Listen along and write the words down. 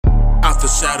the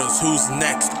shadows, who's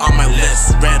next on my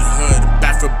list? Red hood,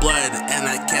 back for blood, and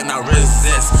I cannot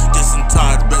resist. Jason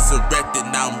Todd resurrected,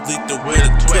 now I'm lethal with a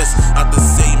twist. Not the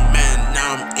same man,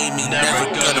 now I'm aiming, never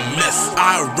gonna miss.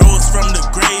 I rose from the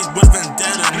grave with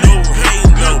vendetta, no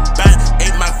halo. Bat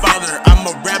ain't my father, I'm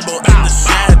a rebel in the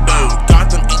shadow.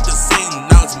 Gotham ain't the same,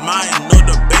 now it's mine, no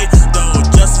debate though.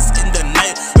 Justice in the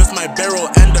night, with my barrel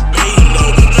and the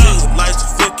payload. Street lights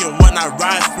flicking when I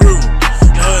ride through.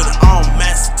 Hood on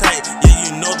mask tight, yeah,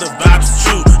 you know the vibe's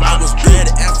true. I was dead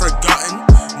and forgotten,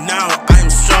 now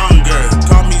I'm stronger.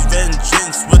 Call me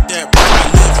vengeance, with that I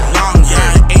live longer.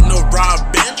 Yeah, I ain't no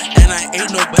Robin, and I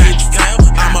ain't no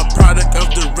BJTS. I'm a product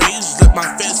of the rage, let my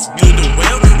fist do the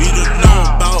whale. You don't know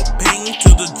about pain,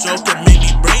 till the Joker made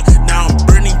me break. Now I'm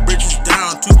burning bridges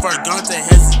down, too far gone to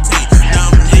hesitate. Now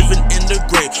I'm living in the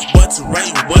grave, what's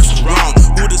right, what's wrong?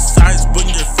 Who decides when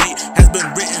your fate has been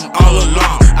written all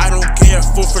along? I don't care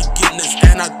for forgiveness,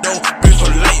 and I don't pray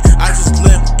for light. I just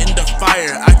live in the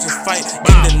fire, I just fight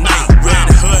in the night. Red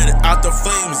hood, out the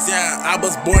flames, yeah, I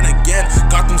was born again.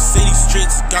 Gotham City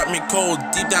streets got me cold,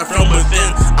 deep down from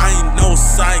within. I ain't no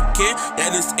sidekick,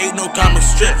 yeah, this ain't no comic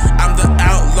strip. I'm the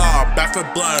outlaw, back for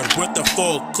blood with the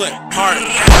full clip. Heart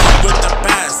with the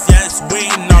past, yeah, it's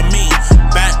waiting on me.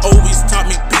 Bat always taught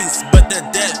me peace, but the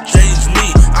death changed me.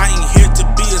 I ain't here to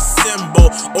be a symbol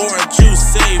or a true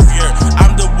savior.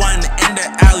 I'm the one in the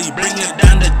alley, bringing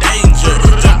down the danger.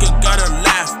 Joker gotta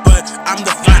laugh, but I'm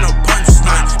the final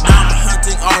punchline. Now I'm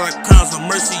hunting all the clowns of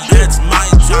mercy, yeah, it's my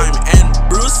time. And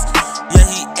Bruce, yeah,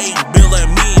 he ain't built like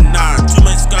me, nah. Too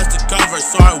many scars to cover,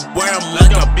 so I wear them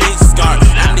like a big scar.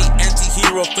 I'm the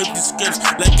anti-hero, flip the scripts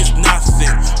like it's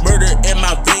nothing. Murder in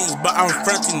my veins, but I'm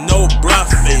fronting, no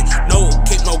bluffing. No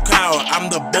kick, no cow, I'm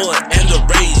the bullet and the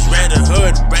rage. Red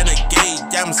hood, renegade,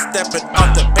 yeah, I'm stepping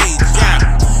off the page,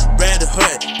 yeah. Red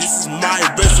hood, this is my